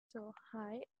So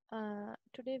hi,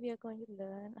 today we are going to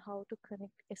learn how to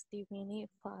connect SDVINI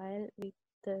file with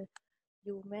the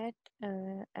UMAT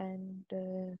and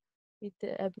with the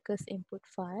ABAQUS input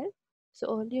file. So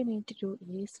all you need to do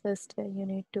is first you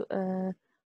need to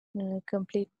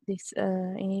complete this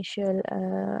initial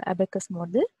ABAQUS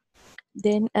model.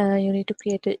 Then you need to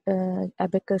create a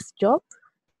ABAQUS job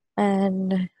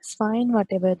and find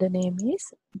whatever the name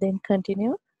is. Then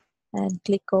continue and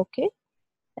click OK.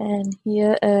 And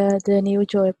here the new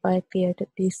job I created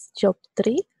is job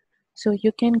 3, so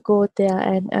you can go there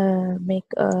and make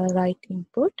a right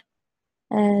input,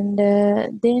 and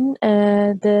then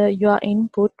your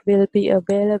input will be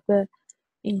available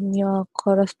in your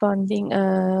corresponding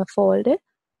folder.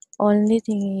 Only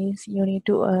thing is you need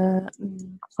to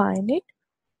find it.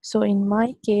 So in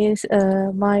my case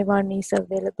my one is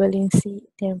available in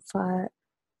C10 file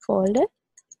folder.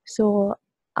 So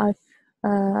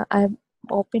I'm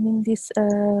opening this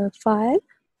file.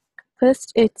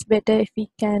 First, it's better if we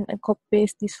can copy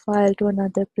paste this file to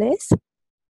another place.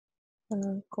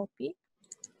 Copy,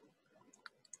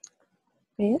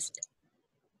 paste.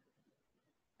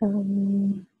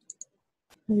 We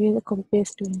will copy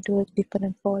paste into a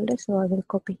different folder. So I will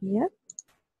copy here.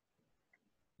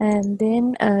 And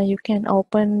then you can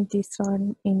open this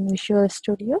one in Visual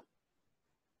Studio.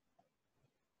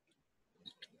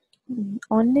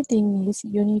 Only thing is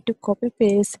you need to copy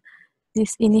paste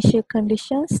this initial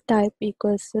conditions type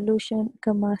equals solution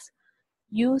commas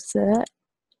user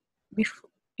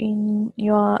in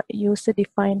your user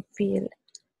defined field.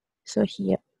 So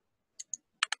here,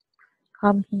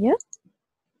 come here,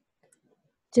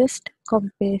 just copy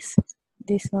paste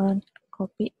this one,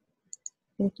 copy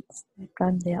it's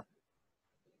run there,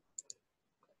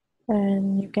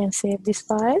 and you can save this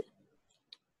file.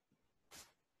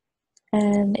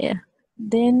 And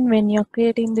then when you're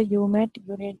creating the UMAT,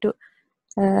 you need to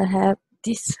have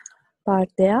this part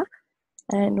there,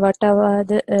 and whatever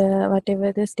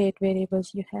the state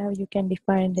variables you have, you can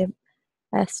define them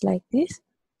as like this.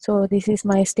 So this is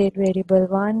my state variable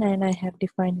 1, and I have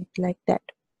defined it like that.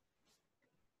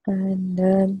 And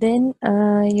then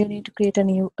you need to create a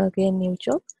new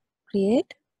job,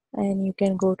 create, and you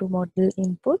can go to model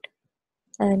input,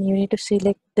 and you need to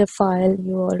select the file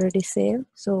you already saved.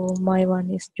 So my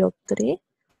one is job 3,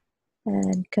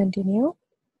 and continue,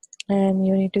 and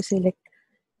you need to select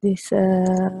this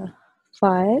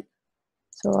file.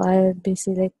 So I'll be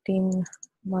selecting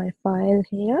my file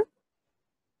here,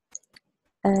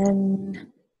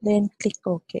 and then click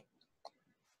OK.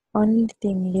 Only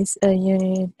thing is you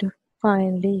need to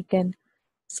finally you can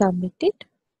submit it,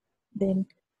 then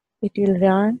it will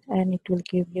run and it will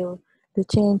give you the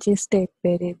change in state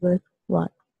variable 1.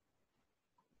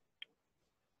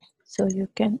 So you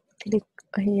can click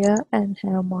here and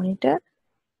have monitor,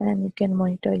 and you can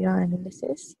monitor your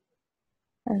analysis.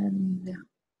 And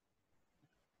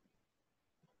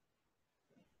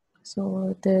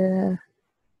so the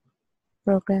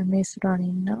program is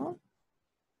running now,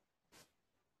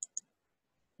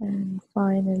 and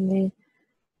finally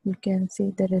you can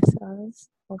see the results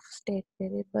of state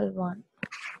variable 1.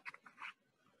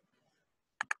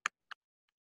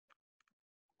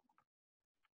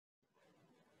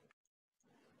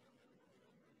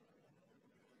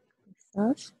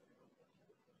 Results,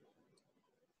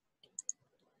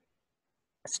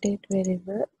 state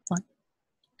variable 1.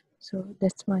 So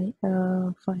that's my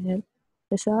final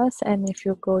results. And if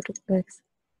you go to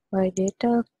by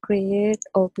data, create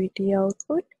OPT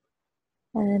output,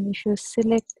 and if you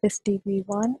select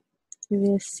SDV1, you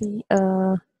will see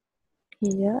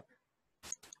here,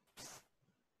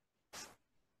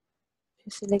 if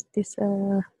you select this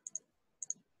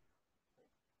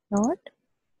node,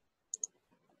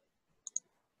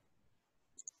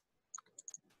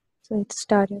 so it's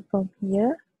starting from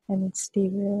here and it's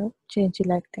changing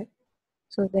like that.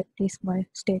 So that is my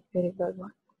state variable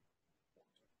 1.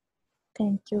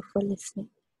 Thank you for listening.